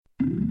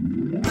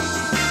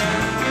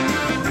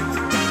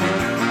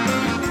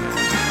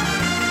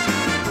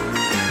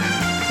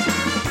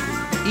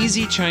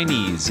Easy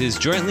Chinese is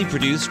jointly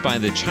produced by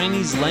the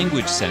Chinese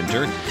Language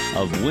Center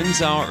of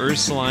Winzhou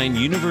Ursuline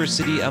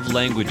University of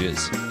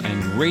Languages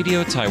and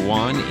Radio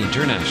Taiwan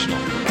International.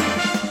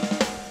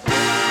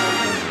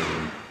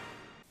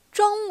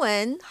 中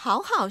文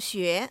好好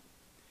学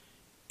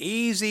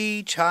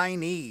Easy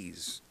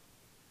Chinese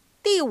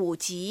第5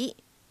集，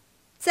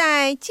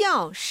在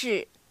教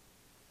室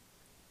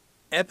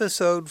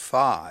Episode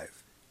 5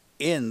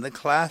 In the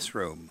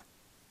Classroom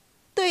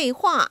对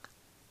话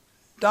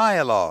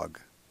Dialogue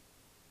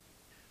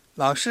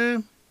老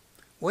师，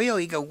我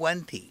有一个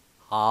问题。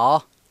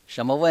好，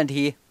什么问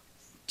题？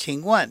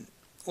请问，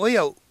我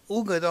有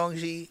5个东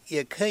西，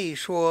也可以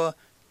说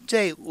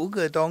这5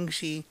个东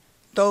西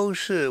都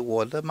是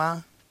我的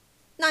吗？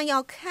那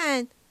要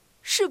看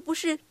是不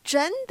是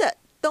真的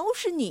都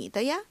是你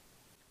的呀。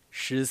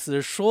诗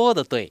思说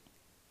的对，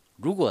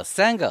如果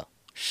3个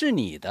是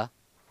你的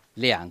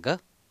，2个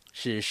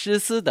是诗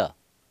思的，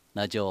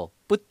那就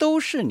不都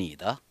是你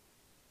的。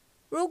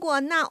如果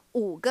那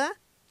5个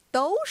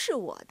都是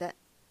我的，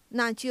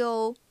那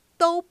就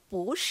都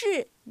不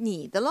是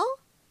你的喽。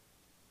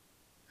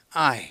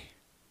哎，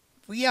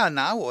不要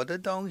拿我的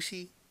东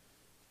西。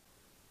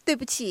对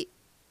不起，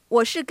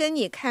我是跟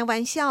你开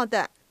玩笑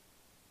的，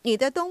你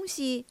的东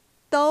西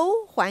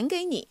都还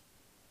给你。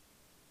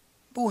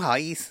不好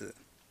意思，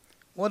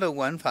我的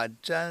文法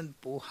真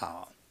不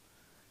好。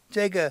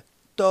这个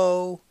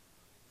都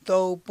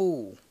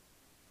不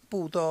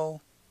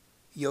都，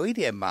有一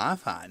点麻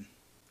烦。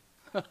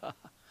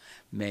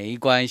没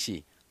关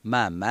系，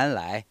慢慢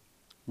来。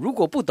如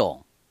果不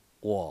懂，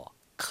我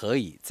可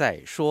以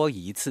再说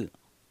一次。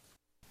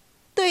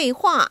对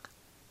话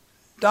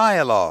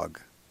Dialogue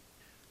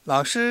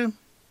老师，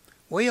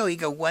我有一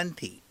个问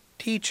题。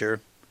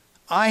Teacher,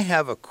 I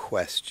have a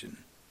question.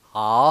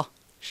 好，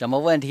什么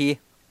问题？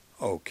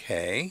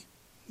 Okay,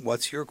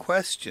 what's your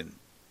question?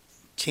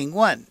 请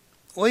问，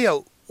我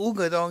有5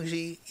个东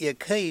西，也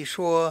可以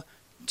说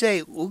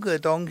这5个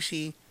东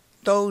西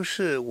都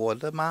是我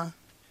的吗？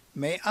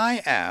 May I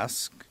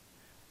ask,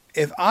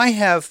 if I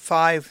have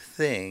 5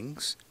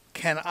 things,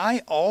 can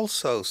I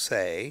also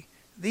say,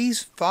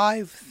 these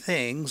 5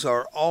 things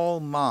are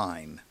all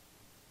mine?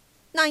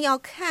 那要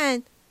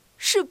看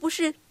是不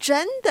是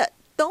真的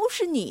都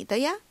是你的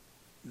呀。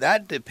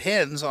That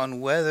depends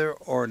on whether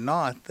or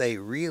not they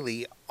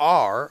really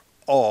are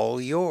all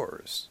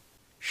yours.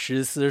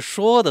 诗思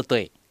说的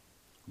对，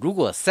如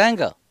果3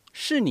个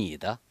是你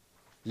的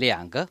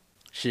，2个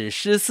是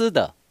诗思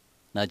的，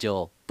那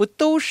就不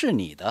都是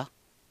你的。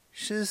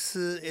诗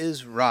思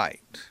is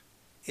right.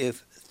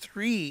 If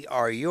 3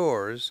 are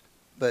yours,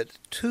 but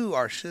 2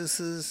 are 诗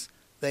思,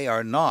 they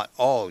are not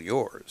all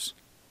yours.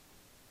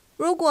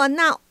 如果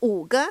那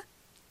5个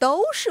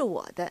都是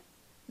我的，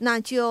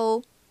那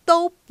就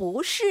都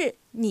不是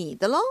你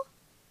的喽。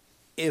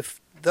If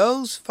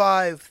those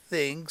 5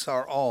 things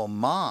are all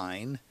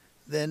mine,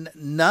 then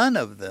none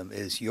of them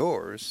is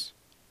yours.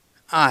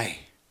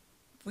 哎，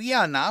不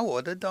要拿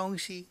我的东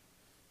西。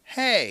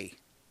Hey,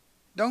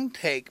 don't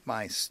take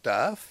my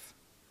stuff.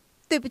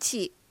 对不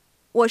起，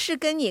我是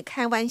跟你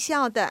开玩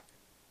笑的，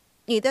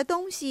你的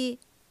东西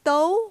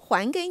都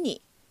还给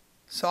你。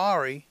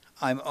Sorry,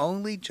 I'm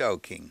only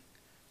joking.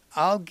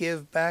 I'll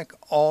give back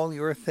all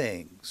your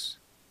things.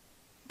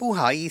 不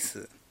好意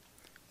思，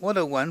我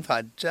的文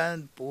法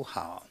真不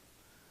好。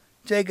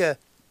这个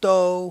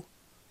都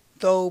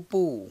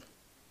不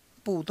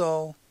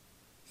都，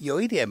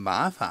有一点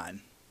麻烦。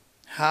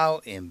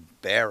How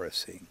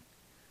embarrassing.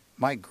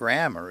 My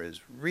grammar is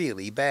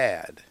really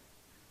bad.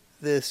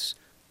 This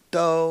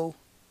都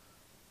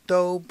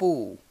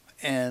不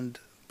and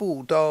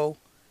不都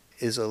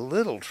is a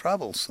little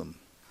troublesome.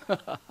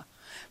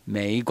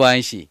 没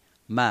关系，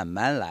慢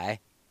慢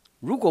来。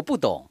如果不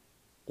懂，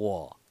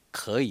我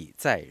可以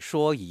再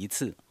说一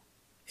次。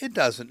It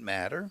doesn't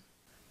matter.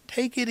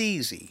 Take it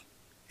easy.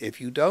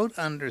 If you don't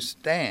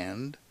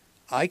understand,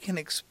 I can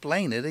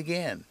explain it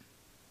again.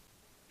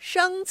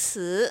 生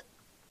词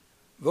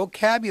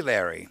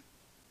Vocabulary,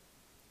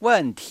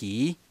 问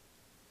题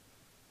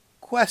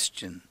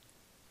question,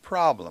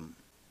 problem.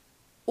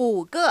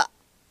 5个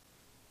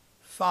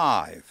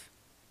 5.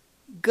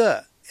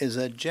 G is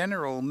a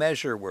general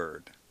measure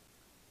word.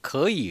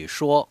 可以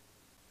说，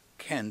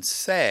 Can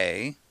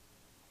say,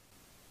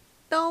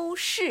 都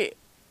是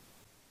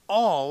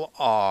all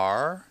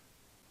are,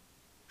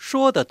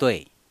 说的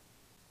对，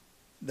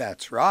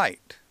 that's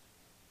right.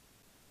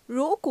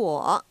 如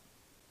果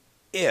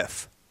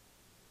If,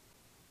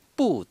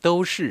 不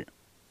都是，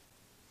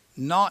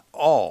 not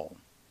all,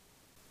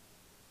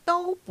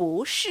 都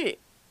不是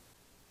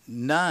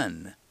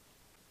none,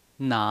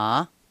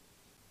 拿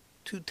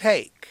to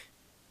take,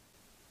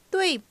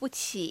 对不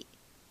起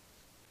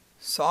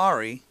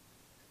sorry,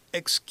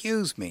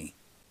 excuse me,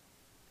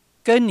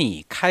 跟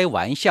你开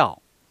玩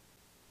笑，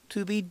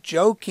 to be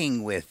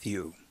joking with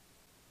you,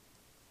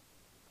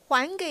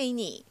 还给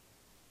你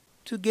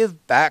to give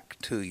back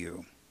to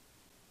you,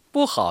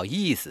 不好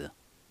意思，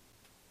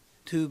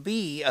 to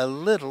be a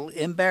little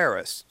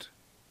embarrassed.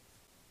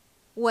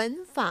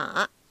 文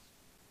法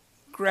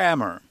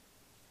Grammar,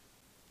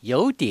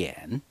 有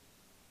点。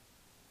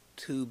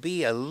To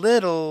be a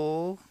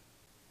little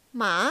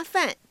麻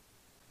烦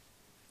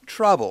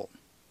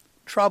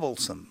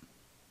troublesome.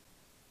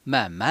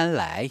 慢慢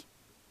来。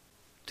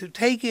To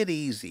take it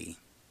easy.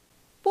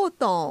 不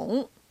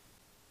懂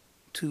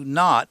To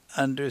not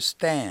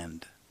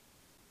understand.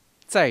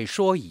 再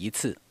说一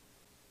次。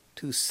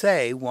To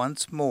say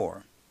once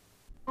more.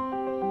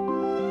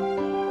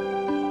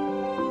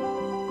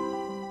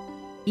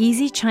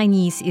 Easy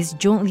Chinese is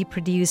jointly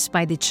produced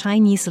by the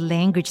Chinese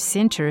Language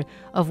Center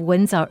of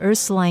Wenzhou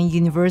Ursuline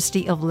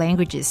University of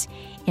Languages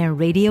and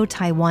Radio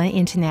Taiwan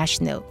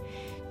International.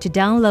 To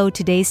download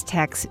today's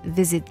text,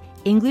 visit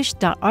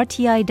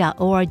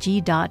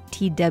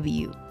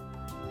english.rti.org.tw.